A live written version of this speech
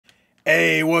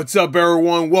Hey, what's up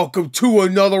everyone? Welcome to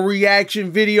another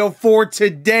reaction video for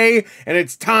today, and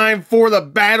it's time for the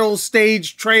battle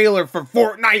stage trailer for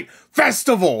Fortnite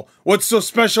Festival. What's so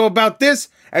special about this?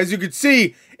 As you can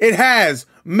see, it has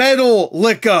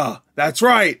Metallica. That's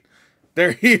right.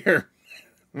 They're here.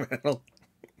 Metal.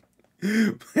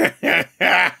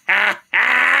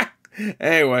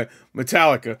 Anyway,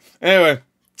 Metallica. Anyway,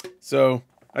 so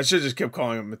I should just kept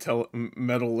calling it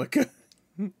Metallica.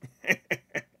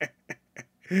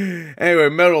 Anyway,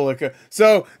 Metallica.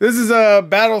 So this is a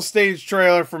battle stage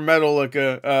trailer for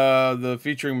Metallica, the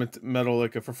featuring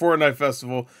Metallica for Fortnite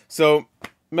Festival. So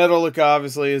Metallica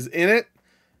obviously is in it.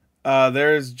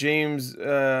 There's James.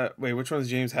 Wait, which one is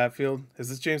James Hetfield? Is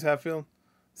this James Hetfield?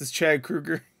 Is this Chad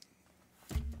Kruger?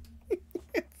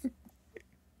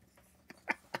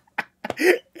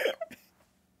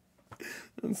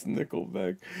 That's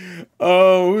Nickelback.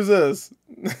 Oh, who's this?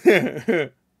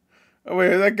 Oh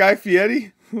wait, is that Guy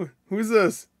Fieri? Who's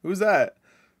this? Who's that?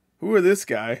 Who are this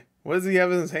guy? What does he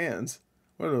have in his hands?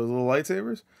 What are those, little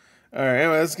lightsabers? Alright,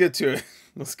 anyway, let's get to it.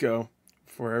 Let's go.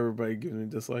 Before everybody gives me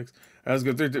dislikes. I was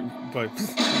gonna time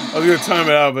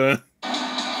it out, but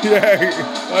yeah.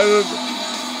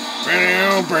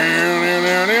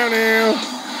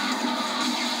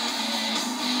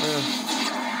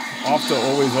 Off to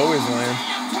Always Land.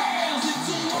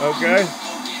 Okay.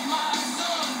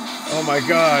 Oh my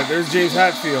god, there's James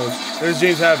Hetfield. There's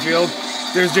James Hetfield.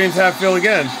 There's James Hetfield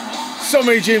again. So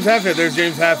many James Hetfield. There's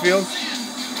James Hetfield.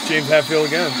 James Hetfield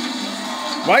again.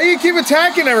 Why do you keep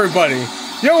attacking everybody?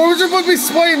 Yo, we're supposed to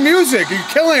be playing music. You're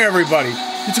killing everybody.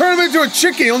 You turn him into a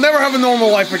chicken, he'll never have a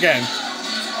normal life again.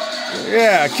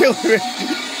 Yeah, kill him.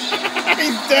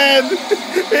 He's dead.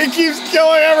 He keeps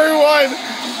killing everyone.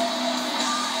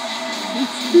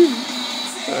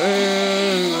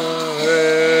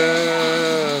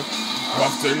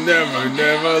 Off to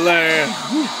Neverland.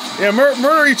 Yeah,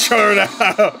 murder each other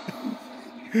now.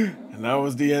 And that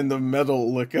was the end of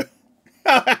Metallica.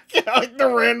 I like the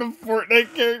random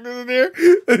Fortnite characters in here.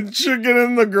 The chicken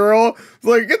and the girl.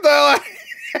 Like, get the hell out of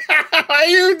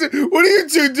here. What are you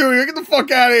two doing? Get the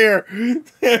fuck out of here.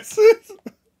 Yes.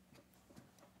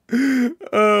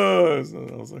 Oh,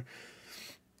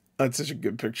 that's such a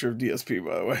good picture of DSP,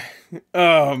 by the way.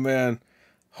 Oh, man.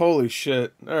 Holy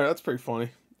shit. Alright, that's pretty funny.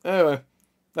 Anyway,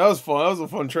 that was fun. That was a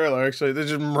fun trailer, actually. They're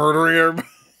just murdering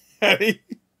everybody.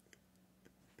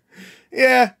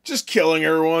 Yeah, just killing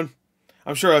everyone.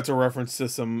 I'm sure that's a reference to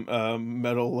some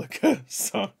Metallica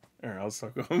song. Alright, I'll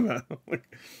talk about Metallica.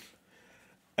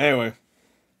 Anyway,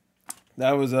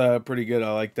 that was pretty good.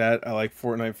 I like that. I like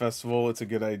Fortnite Festival. It's a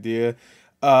good idea.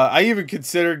 I even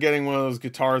considered getting one of those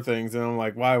guitar things, and I'm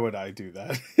like, why would I do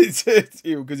that? It's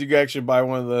you, because you can actually buy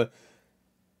one of the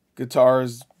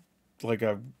guitars, like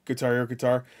a Guitar Hero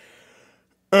guitar,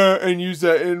 and use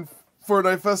that in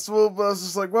Fortnite Festival. But I was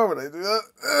just like, why would I do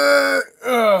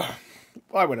that?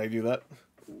 Why would I do that?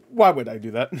 Why would I do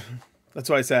that? That's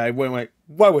why I say I went like,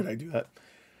 why would I do that?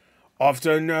 Off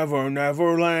to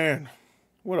Neverland.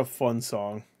 What a fun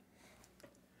song.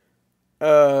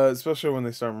 Especially when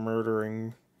they start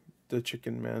murdering the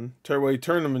chicken man. He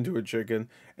turned him into a chicken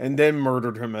and then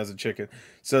murdered him as a chicken.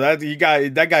 So that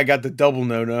guy got the double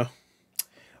no-no.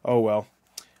 Oh well.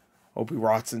 Hope he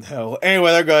rots in hell.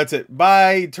 Anyway, there you go. That's it.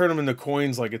 Bye. Turn him into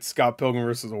coins like it's Scott Pilgrim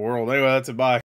versus the World. Anyway, that's it. Bye.